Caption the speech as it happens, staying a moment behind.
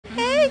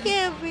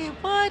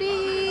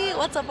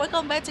What's up?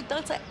 Welcome back to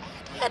Dr.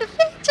 Adventures.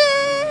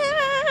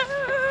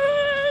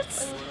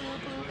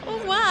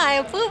 Oh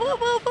my, boo boo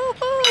boo boo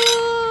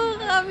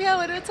boo. I'm here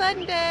with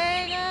Utandega.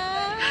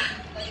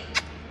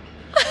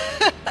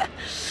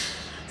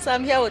 So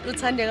I'm here with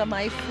Utandega,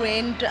 my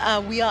friend.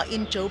 We are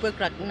in Joburg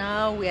right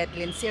now. We're at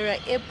Lensera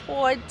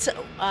Airport.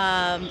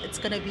 It's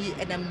gonna be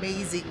an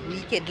amazing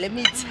weekend. Let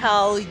me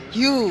tell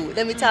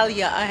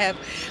you, I have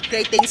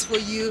great things for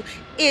you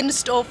in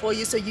store for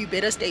you, so you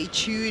better stay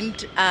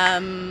tuned.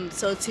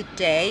 So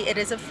today, it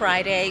is a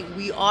Friday.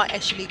 We are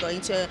actually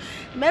going to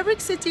Maverick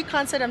City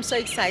concert. I'm so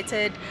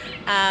excited.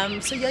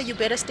 So yeah, you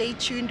better stay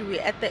tuned. We're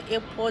at the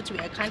airport. We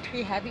are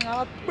currently having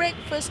our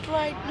breakfast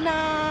right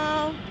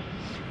now.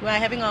 We are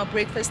having our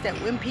breakfast at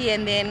Wimpy,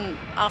 and then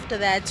after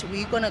that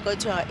we're gonna go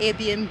to our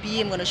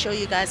Airbnb. I'm gonna show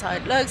you guys how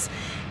it looks,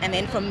 and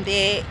then from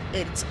there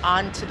it's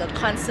on to the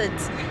concert.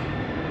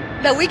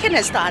 The weekend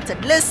has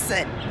started.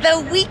 Listen,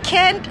 the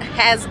weekend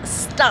has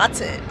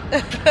started.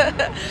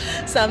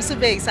 So I'm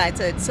super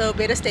excited. So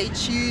better stay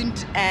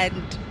tuned,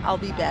 and I'll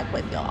be back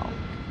with y'all.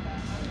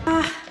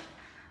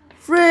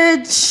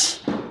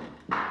 Fridge.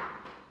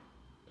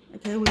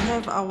 Okay, we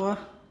have our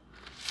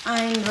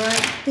iron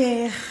right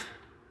there.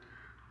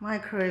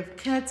 Microwave,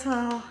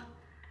 kettle,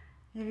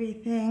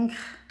 everything,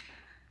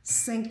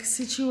 sink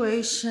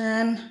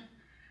situation,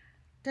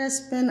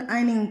 dustbin,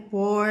 ironing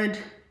board.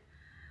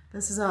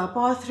 This is our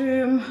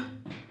bathroom.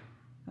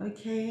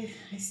 Okay,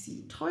 I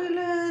see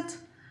toilet,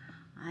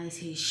 I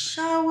see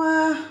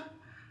shower,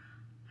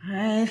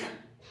 right?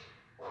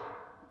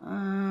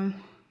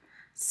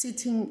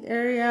 Sitting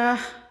area,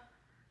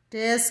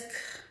 desk,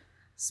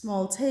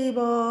 small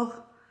table,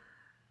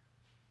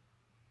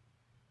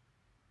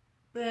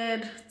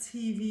 bed,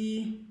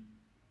 TV,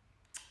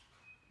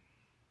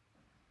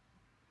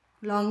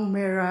 long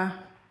mirror.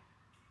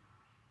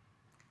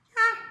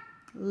 Yeah,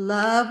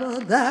 love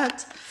all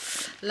that.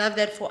 Love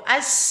that for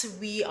us.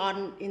 We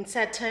are in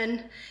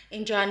Saturn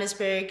in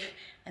Johannesburg,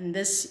 and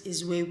this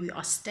is where we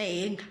are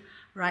staying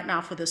right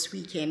now for this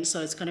weekend. So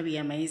it's going to be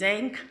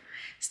amazing.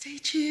 Stay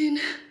tuned.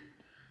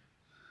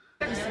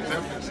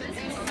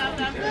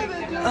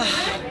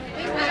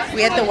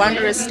 We're at the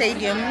Wanderers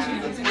Stadium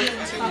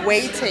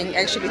waiting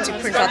actually to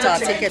print out our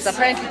tickets.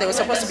 Apparently they were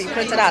supposed to be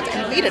printed out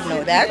and we didn't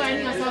know that.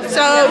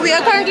 So we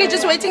are currently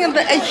just waiting in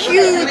a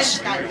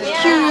huge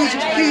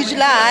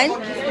line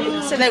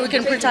so that we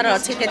can print out our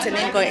tickets and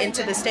then go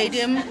into the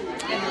stadium.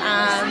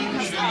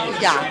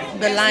 Yeah,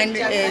 the line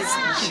is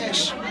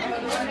huge.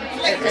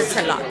 It's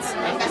a lot.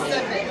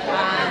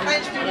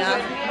 Yeah.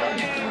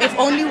 If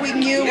only we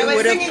knew, we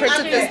would have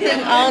printed this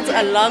thing out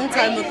a long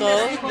time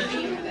ago.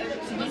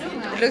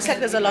 It looks like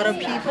there's a lot of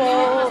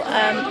people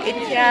in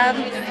here.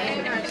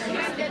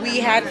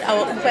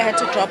 Our Uber had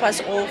to drop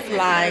us off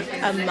like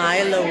a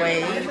mile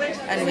away,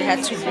 and we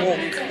had to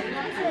walk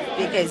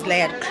because they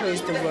had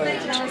closed the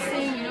road.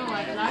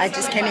 I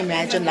just can't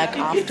imagine like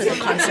after the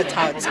concert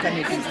how it's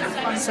gonna be.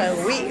 So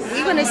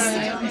we're gonna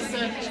see.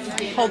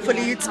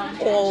 Hopefully it's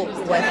all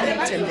worth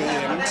it in the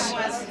end.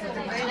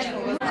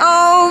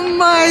 Oh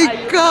my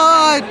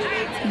God!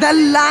 The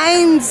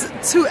lines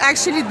to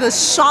actually the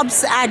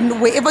shops and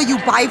wherever you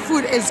buy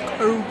food is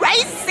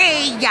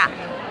crazy!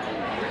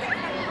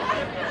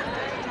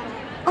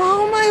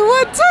 Oh my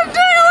word,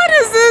 Sunday, what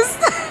is this?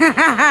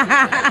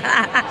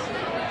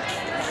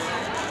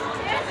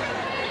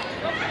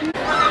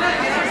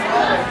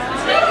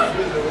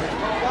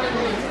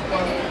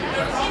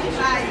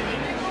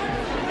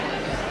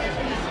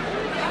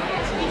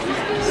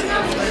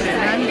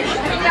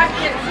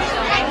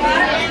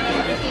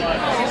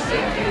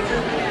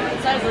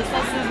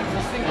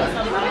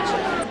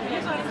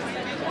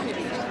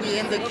 We're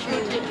in the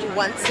queue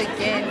once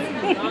again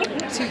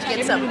to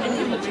get some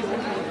food.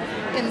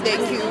 In the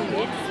queue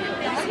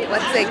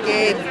once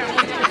again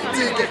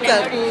to get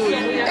some food.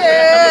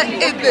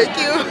 In the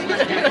queue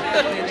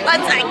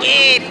once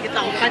again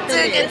to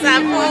get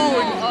some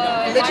food.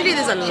 Literally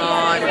there's a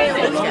lot of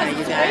people here,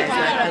 you guys.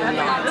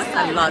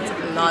 Like a lot of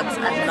people. Like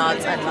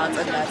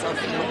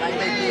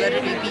there's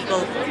literally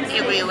people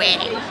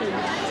everywhere.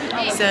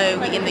 So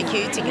we're in the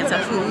queue to get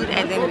some food,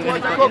 and then we're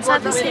gonna go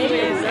inside the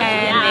stadium,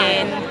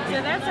 and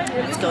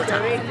then it's go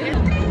time.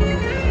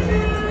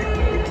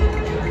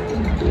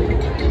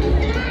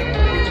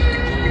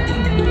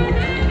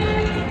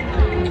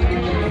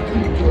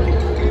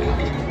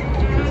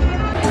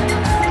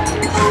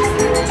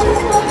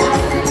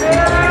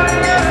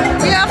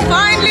 We are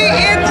finally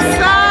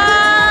inside.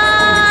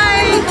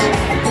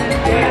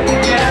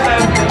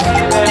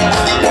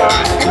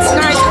 It's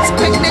nice, it's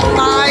picnic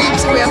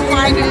vibes. We are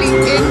finally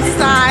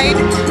inside.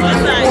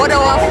 We ordered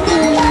our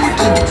food,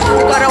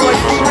 we got our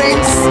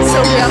drinks, so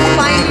we are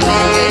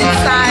finally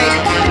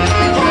inside.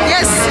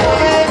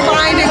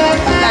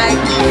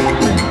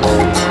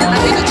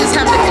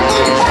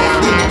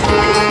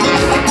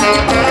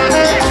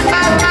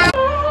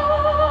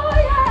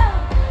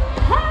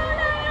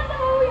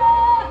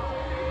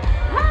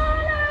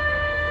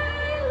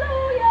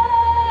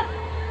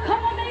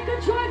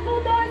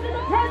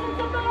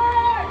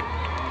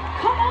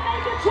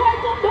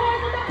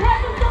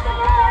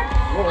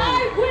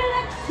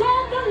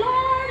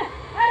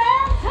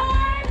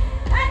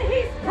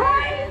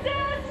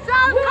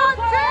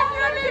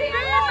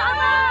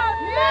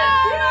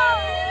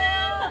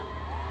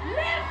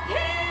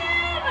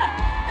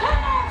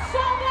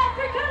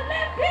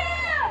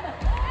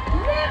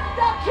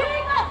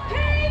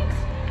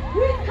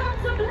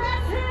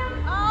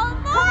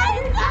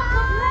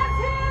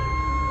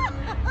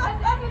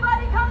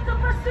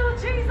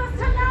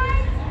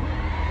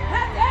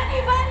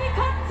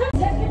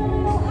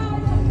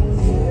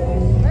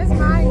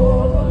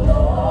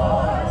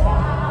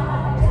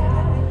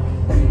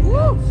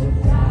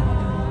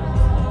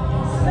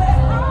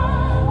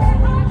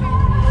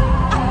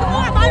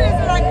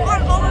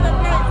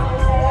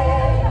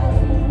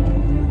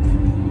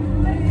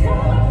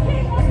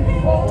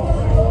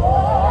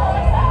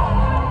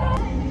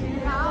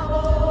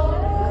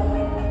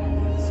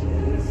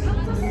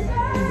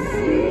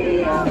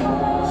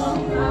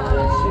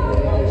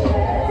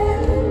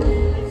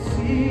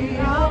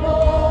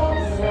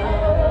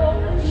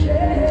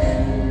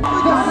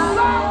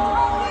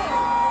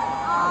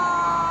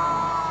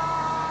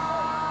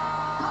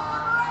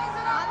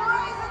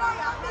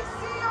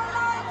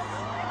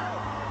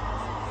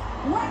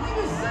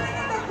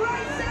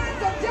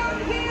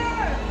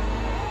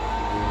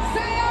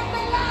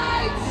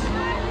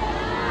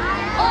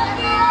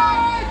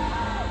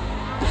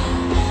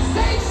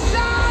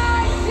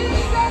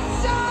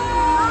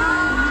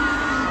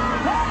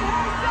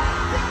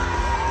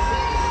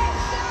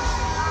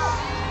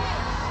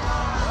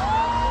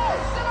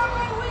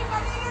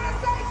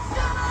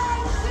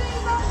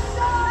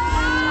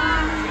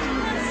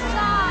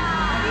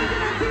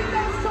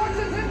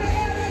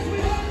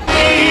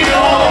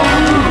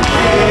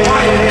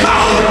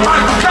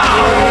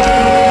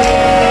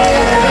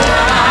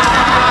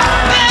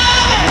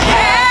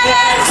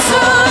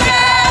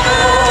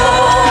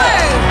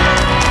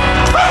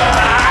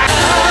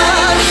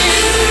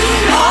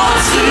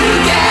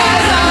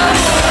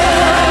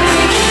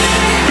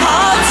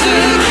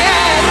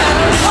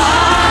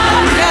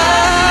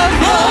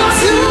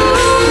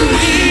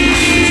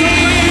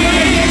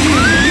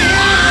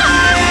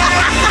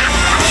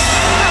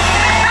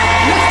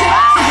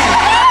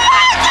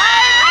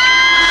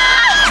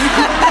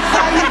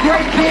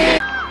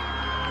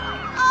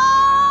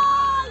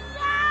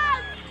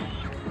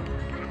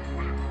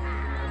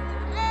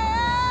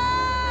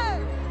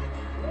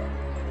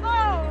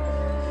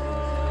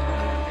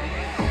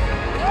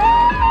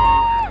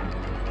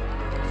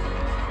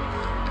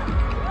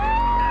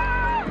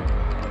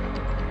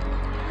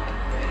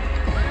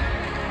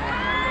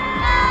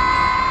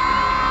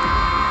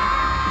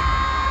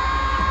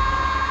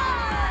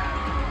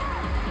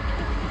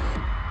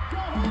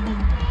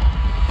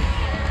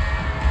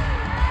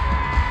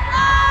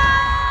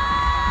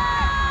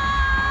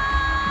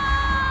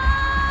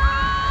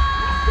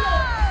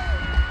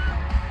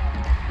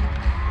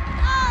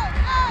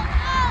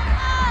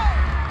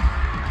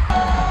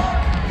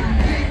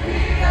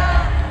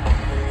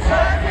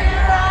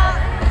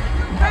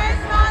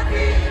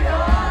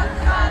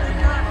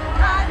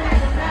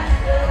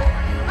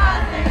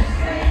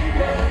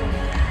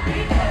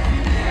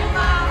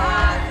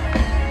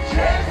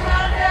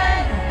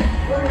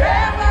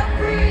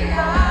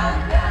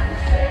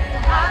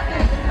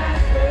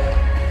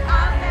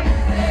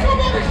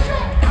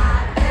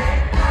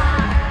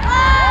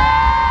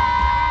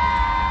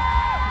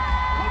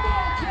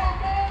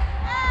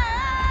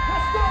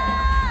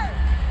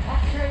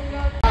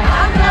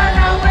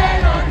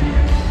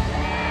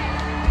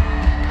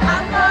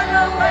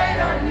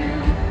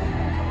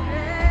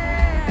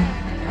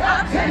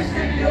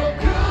 tasted your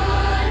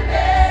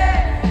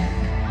goodness,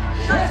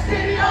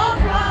 trusted your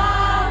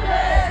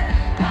promise.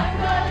 I'm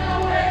gonna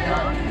wait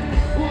on you.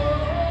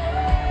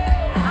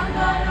 I'm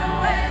gonna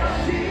wait on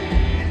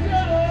Jesus.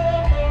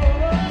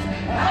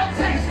 I've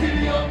tasted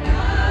your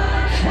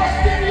goodness,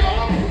 trusted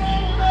your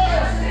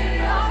promise.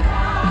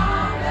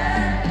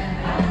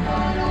 I'm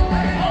gonna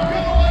wait on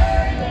you.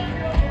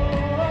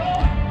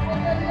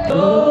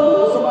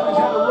 Somebody's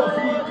had a rough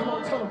year, come on,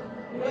 tell them.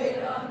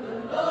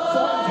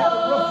 Somebody's had a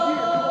rough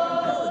year, come on,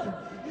 encourage them.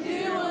 He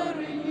will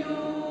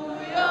renew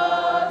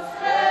your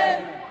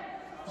strength.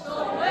 So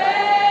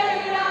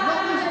wait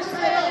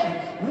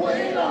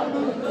on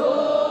the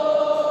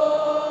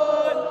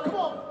Lord. Come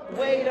on.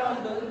 Wait on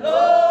the Lord.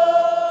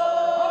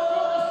 I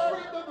feel the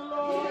strength of the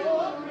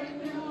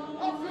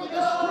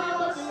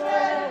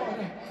Lord.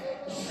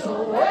 So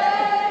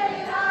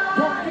wait on.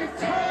 Don't get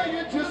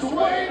tired, just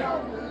wait on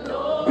the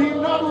Lord. Be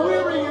not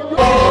weary in your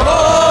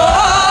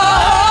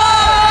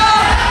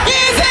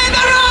He's in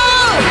the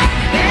room!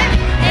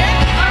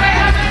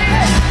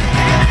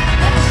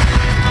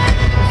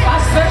 If I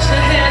search the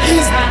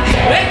heavens high,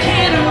 where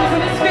can I run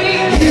from his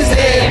feet? He's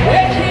there.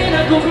 Where can I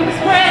go from his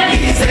presence?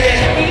 He's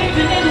there.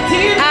 Even in the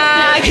deep.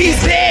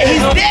 He's there,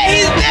 he's there,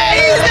 he's there,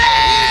 he's there!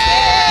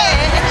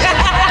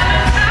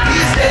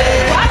 He's there.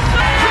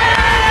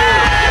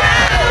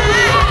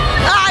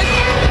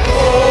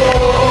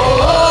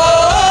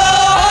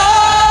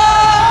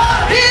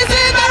 He's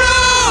in the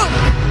room!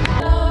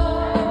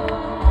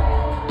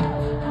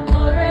 I'm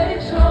already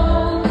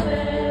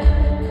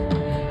chosen.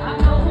 I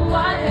know who I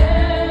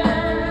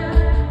am.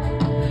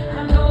 I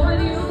know when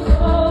you've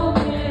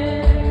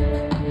spoken.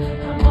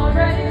 I'm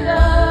already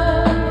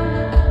loved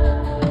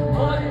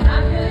more than I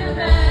could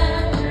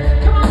imagine.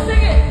 Come on,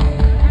 sing it.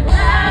 And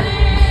that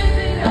is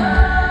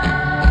enough.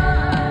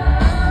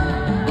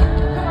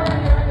 Come on,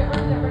 right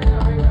there.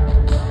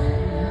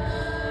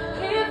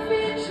 If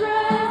he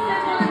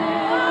dresses your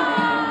name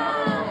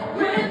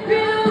with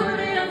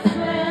beauty and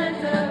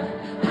splendor,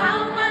 how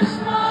much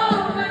more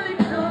will he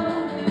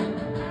clothe you?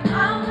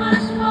 How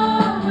much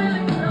more will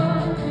he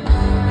clothe you?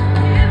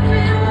 If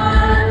he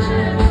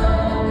watches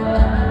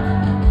over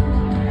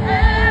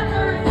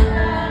every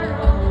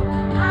sparrow,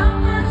 how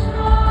much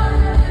more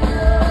does he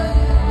love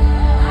you?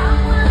 How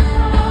much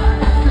more?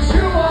 'Cause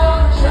you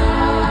are a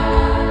child.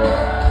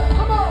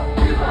 Come on,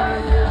 you are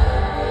enough.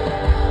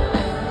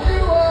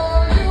 You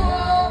are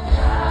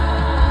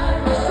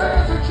child. Say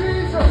it to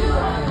Jesus.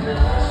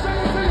 Say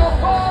it to your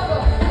Father.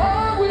 I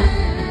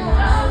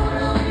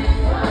will be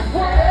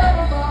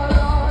whatever my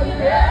life. In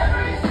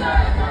every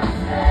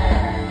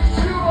circumstance.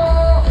 You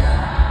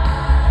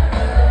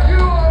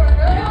are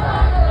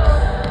enough.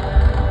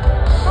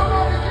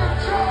 Somebody give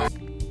joy.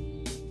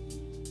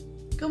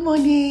 Good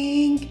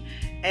morning.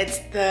 It's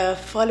the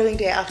following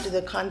day after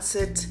the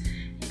concert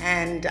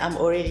and I'm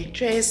already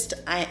dressed.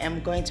 I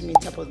am going to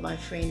meet up with my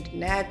friend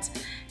Nat.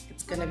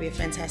 It's gonna be a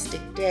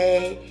fantastic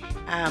day.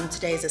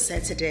 Today is a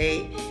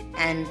Saturday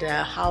and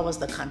how was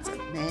the concert?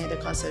 Man, the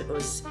concert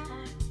was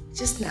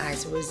just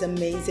nice. It was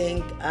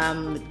amazing.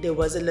 There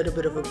was a little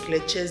bit of a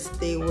glitches.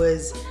 There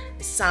was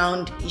a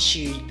sound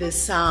issue. The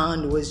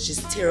sound was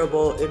just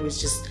terrible. It was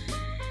just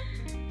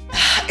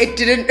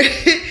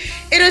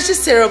it was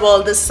just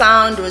terrible. The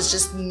sound was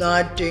just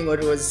not doing what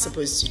it was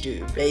supposed to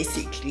do,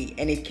 basically,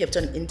 and it kept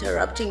on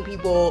interrupting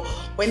people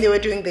when they were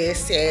doing their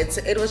sets.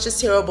 It was just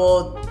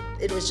terrible.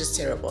 It was just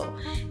terrible.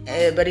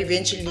 But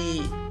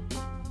eventually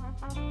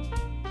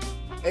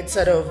it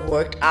sort of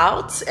worked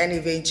out, and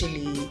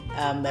eventually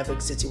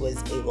Maverick City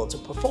was able to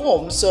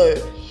perform. So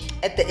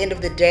at the end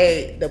of the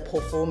day, the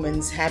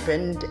performance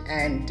happened,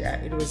 and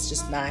it was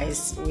just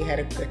nice. We had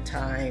a good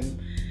time.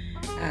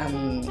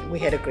 We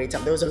had a great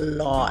time. There was a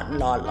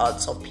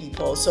lots of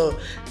people, so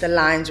the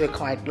lines were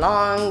quite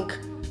long.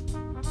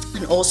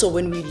 And also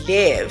when we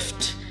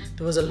left,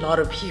 there was a lot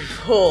of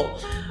people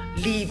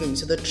leaving,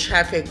 so the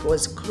traffic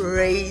was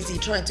crazy.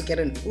 Trying to get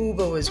an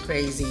Uber was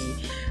crazy,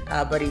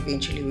 but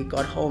eventually we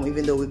got home,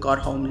 even though we got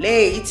home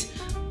late,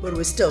 but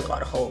we still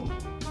got home.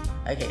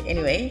 Okay,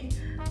 anyway,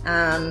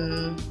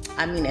 I'm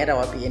at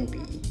our B&B.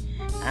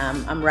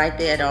 I'm right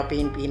there at our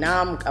B&B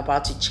now. I'm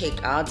about to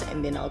check out,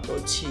 and then I'll go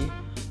to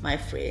my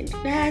friend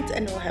Nat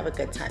and we'll have a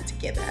good time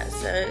together.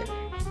 So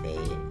stay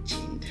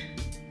tuned.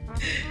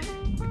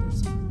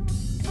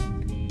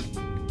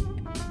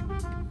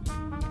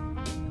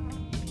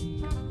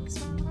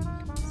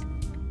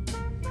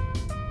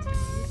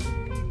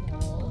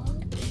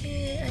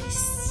 Okay, I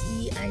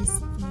see.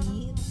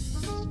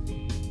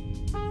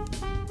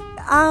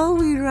 Are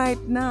we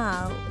right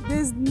now?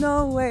 There's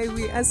no way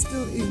we are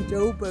still in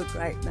Joburg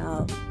right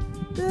now.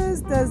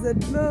 This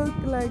doesn't look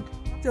like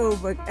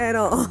Joburg at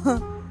all.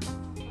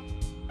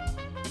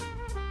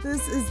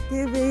 This is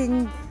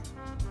giving,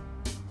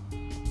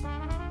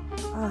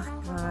 oh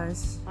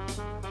gosh,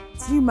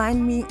 it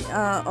reminds me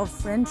of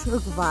French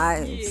Hook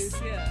vibes. Yes,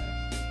 yeah.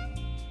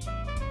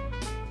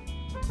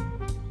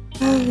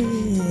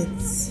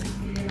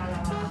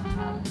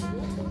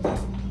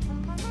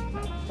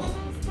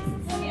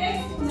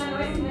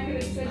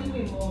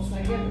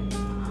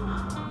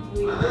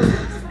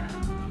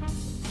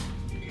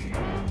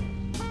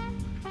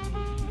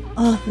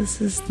 Oh,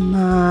 this is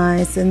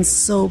nice and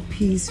so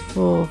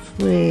peaceful,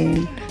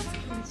 friend.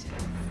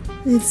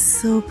 It's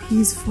so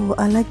peaceful.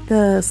 I like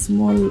the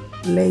small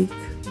lake.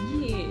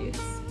 Yes.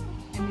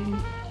 And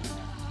then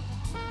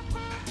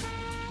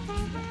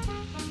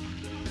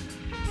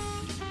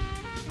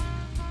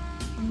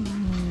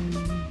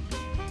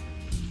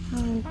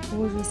How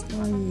gorgeous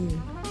are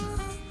you?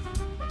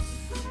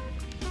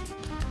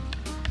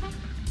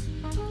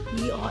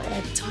 We are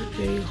at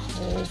Toadbury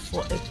Hall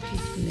for a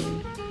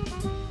picnic.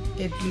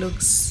 It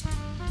looks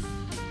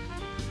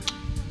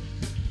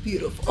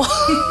beautiful.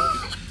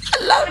 I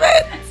love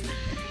it.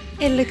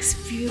 It looks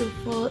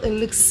beautiful. It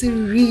looks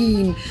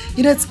serene.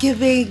 You know, it's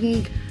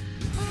giving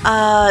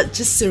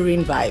just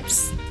serene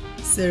vibes.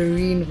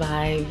 Serene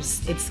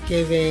vibes. It's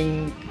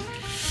giving,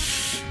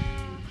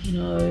 you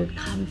know,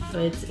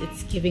 comfort.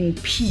 It's giving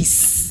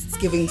peace. It's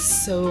giving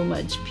so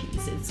much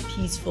peace. It's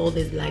peaceful.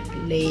 There's like a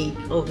lake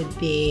over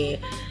there,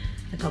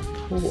 like a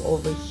pool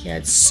over here.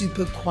 It's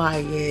super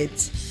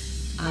quiet.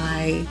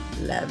 I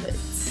love it.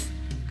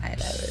 I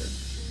love it.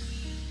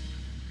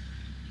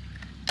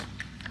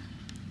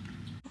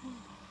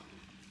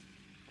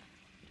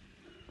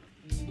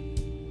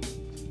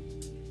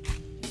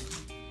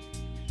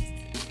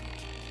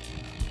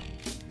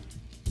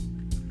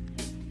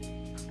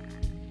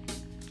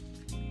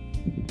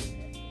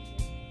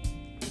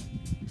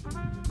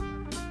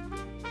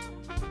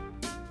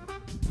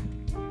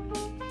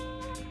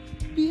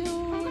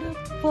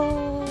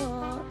 Beautiful,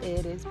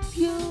 it is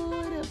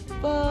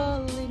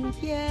beautiful in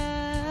here.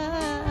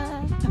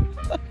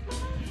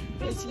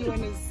 What you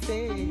wanna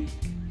say?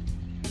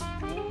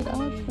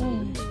 Our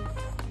friend.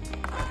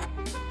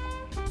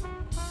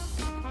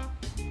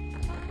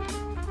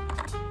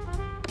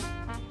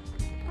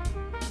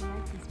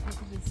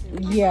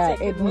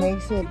 Yeah, it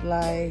makes it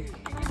like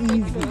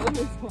easy.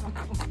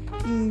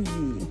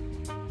 Easy.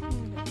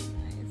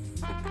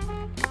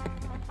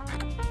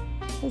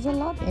 There's a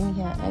lot in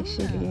here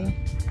actually.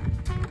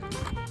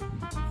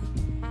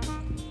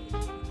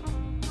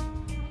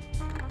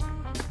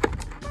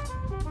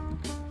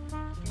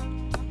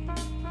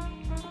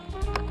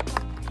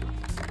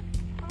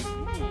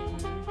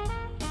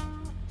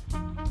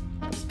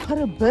 It's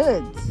quite a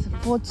bit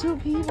for 2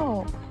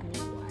 people.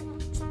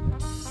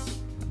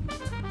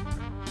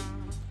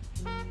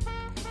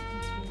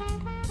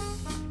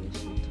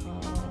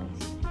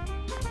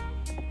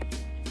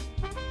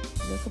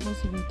 They're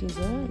supposed to be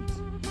desserts.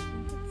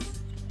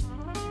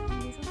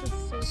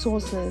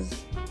 Sauces,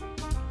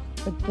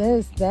 but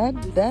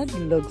that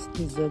looks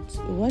dessert.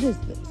 What is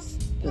this?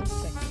 that's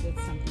something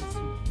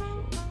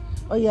sweet.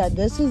 Oh yeah,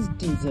 this is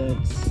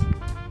desserts.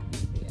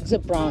 Is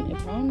it brownie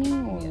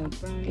or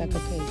like a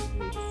cake?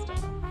 Sweet stuff.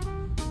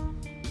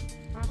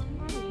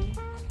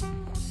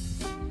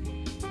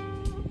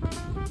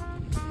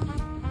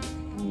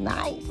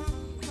 Nice.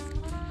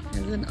 As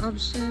an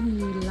option,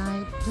 you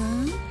light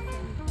them.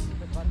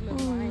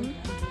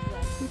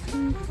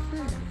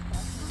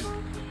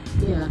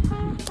 Yeah.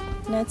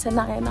 Nat and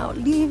I are now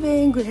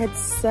leaving. We had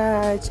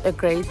such a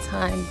great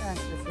time.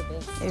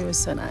 It was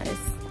so nice.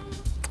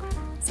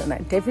 So I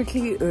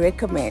definitely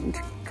recommend.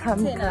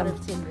 Come.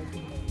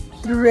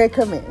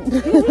 Recommend.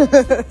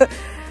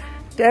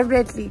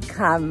 Definitely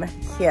come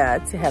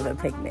here to have a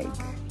picnic,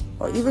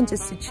 or even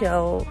just to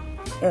chill,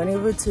 and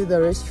even to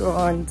the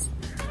restaurant.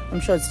 I'm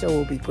sure it still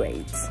will be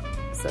great.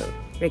 So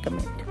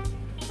recommend.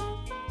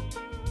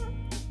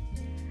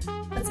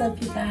 What's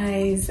up, you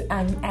guys?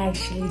 I'm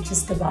actually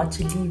just about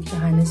to leave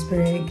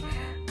Johannesburg.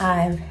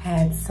 I've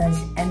had such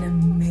an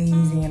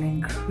amazing and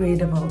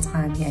incredible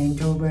time here in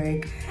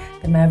Joburg.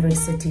 The Maverick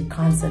City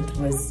concert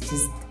was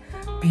just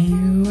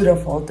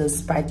beautiful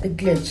despite the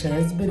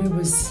glitches, but it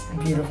was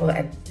beautiful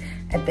at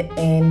the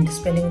end.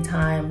 Spending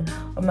time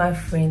with my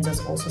friends was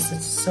also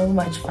so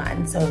much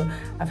fun. So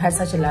I've had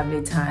such a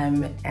lovely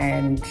time,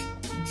 and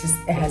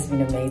it has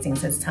been amazing.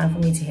 So it's time for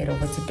me to head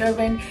over to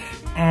Durban,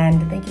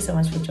 and thank you so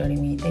much for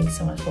joining me. Thank you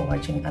so much for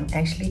watching. I'm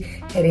actually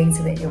heading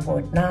to the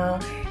airport now,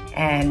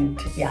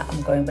 and yeah,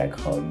 I'm going back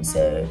home.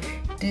 So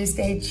do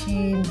stay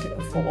tuned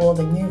for all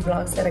the new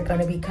vlogs that are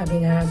going to be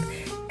coming up,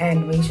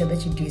 and make sure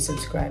that you do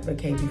subscribe,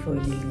 okay, before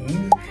you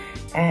leave.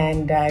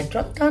 And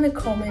drop down a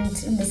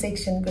comment in the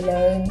section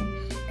below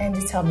and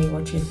just tell me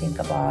what you think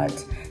about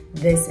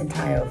this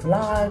entire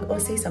vlog, or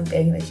say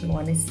something that you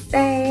want to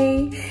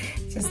say.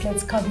 Just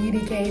let's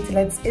communicate,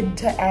 let's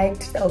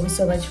interact. That will be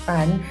so much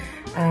fun.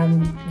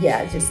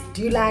 Yeah, just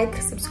do like,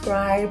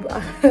 subscribe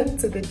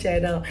to the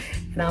channel,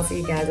 and I'll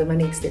see you guys on my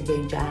next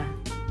adventure.